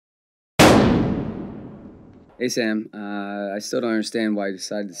Hey, Sam. I still don't understand why you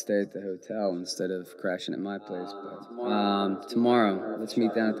decided to stay at the hotel instead of crashing at my place, but tomorrow, let's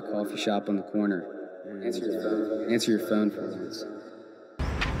meet down at the coffee shop on the corner. And, answer your phone for once.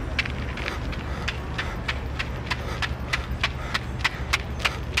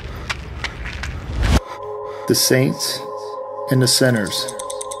 The saints and the sinners,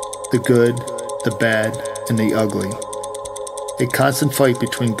 the good, the bad, and the ugly. A constant fight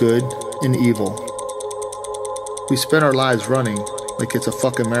between good and evil. We spend our lives running like it's a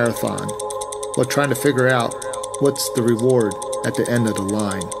fucking marathon, while trying to figure out what's the reward at the end of the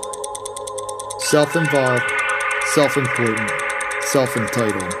line. Self-involved, self-important,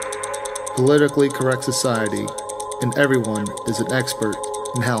 self-entitled. Politically correct society, and everyone is an expert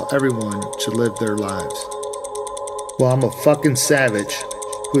in how everyone should live their lives. Well, I'm a fucking savage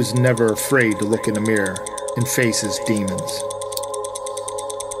who is never afraid to look in the mirror and face his demons.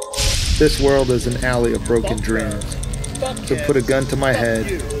 This world is an alley of broken dreams, so put a gun to my head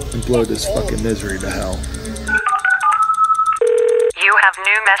and blow this fucking misery to hell. You have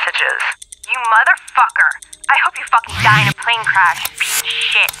new messages. You motherfucker! I hope you fucking die in a plane crash, you piece of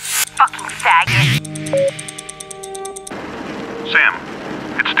shit. Fucking faggot. Sam,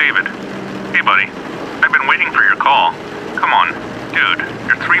 it's David. Hey buddy, I've been waiting for your call. Come on, dude,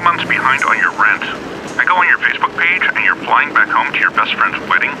 you're 3 months behind on your rent. I go on your Facebook page and you're flying back home to your best friend's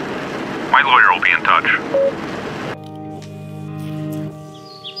wedding. My lawyer will be in touch.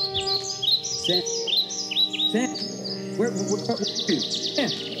 Sam, where are you?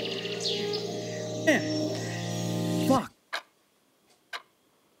 Sam, fuck.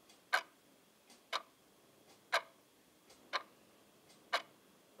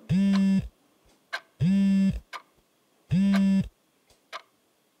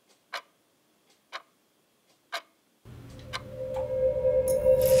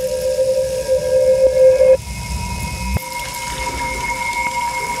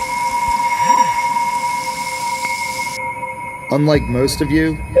 Unlike most of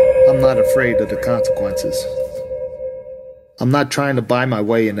you, I'm not afraid of the consequences. I'm not trying to buy my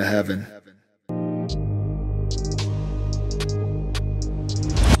way into heaven.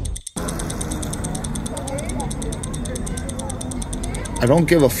 I don't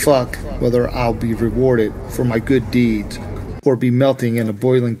give a fuck whether I'll be rewarded for my good deeds or be melting in a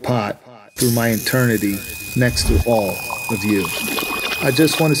boiling pot through my eternity next to all of you. I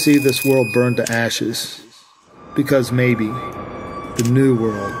just want to see this world burn to ashes, because maybe the new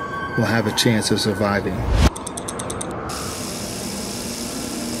world will have a chance of surviving.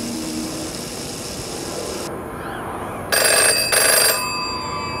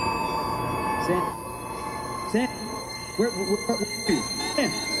 Sam, where are you?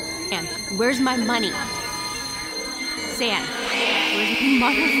 Sam, where's my money? Sam, where's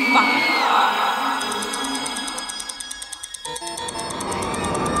my motherfucker?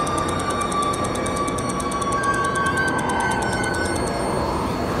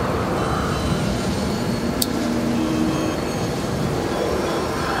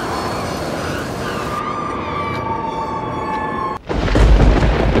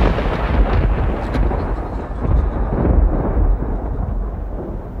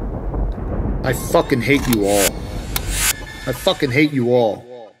 I fucking hate you all. I fucking hate you all.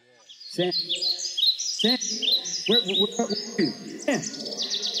 Sam, where are you? Sam,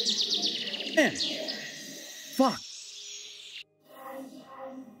 fuck.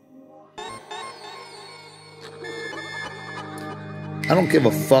 I don't give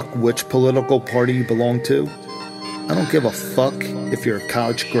a fuck which political party you belong to. I don't give a fuck if you're a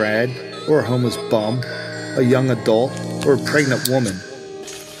college grad or a homeless bum, a young adult, or a pregnant woman.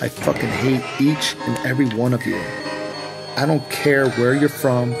 I fucking hate each and every one of you. I don't care where you're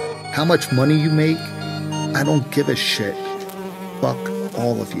from, how much money you make. I don't give a shit. Fuck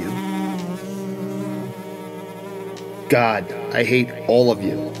all of you. God, I hate all of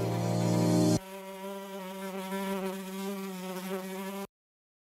you.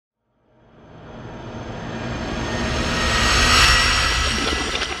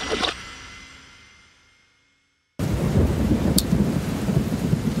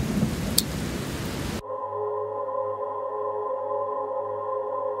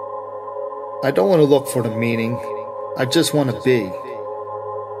 I don't want to look for the meaning. I just want to be.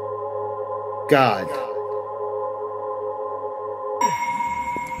 God.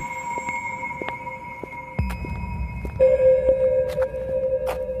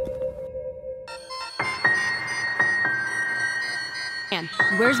 Sam,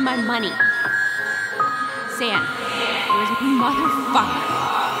 where's my money? Sam, where's my motherfucker?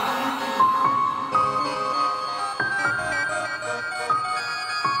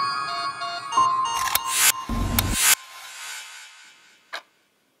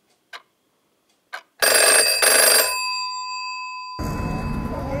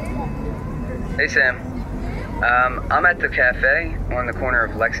 Sam. I'm at the cafe on the corner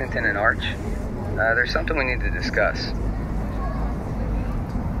of Lexington and Arch. There's something we need to discuss.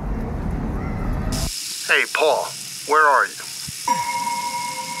 Hey, Paul, where are you?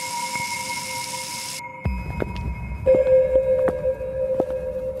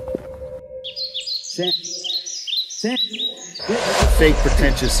 Fake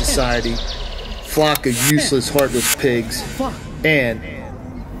pretentious society, flock of useless heartless pigs, and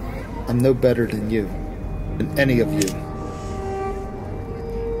I'm no better than you, than any of you.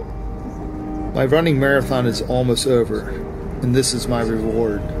 My running marathon is almost over, and this is my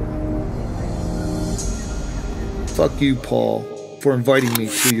reward. Fuck you, Paul, for inviting me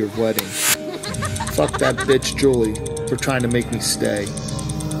to your wedding. Fuck that bitch Julie for trying to make me stay.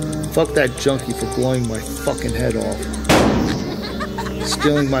 Fuck that junkie for blowing my fucking head off.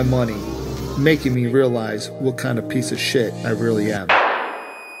 Stealing my money, making me realize what kind of piece of shit I really am.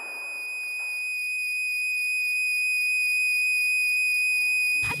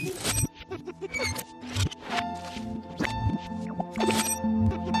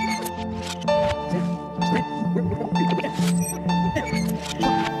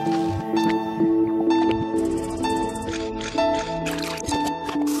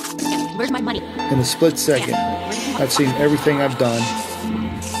 Where's my money? In a split second, I've seen everything I've done,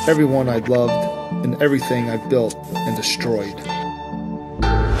 everyone I've loved, and everything I've built and destroyed.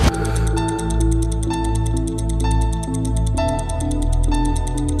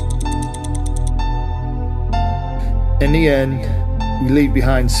 In the end, we leave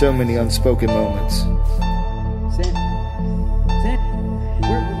behind so many unspoken moments.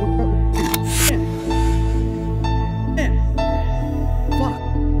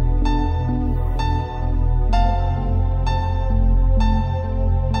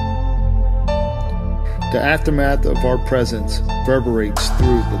 The aftermath of our presence reverberates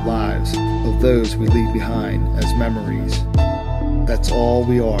through the lives of those we leave behind as memories. That's all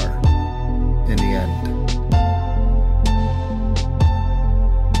we are in the end.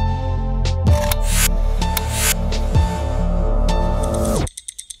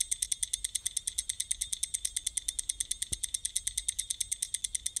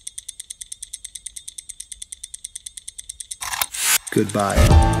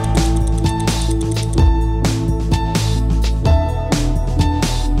 Goodbye.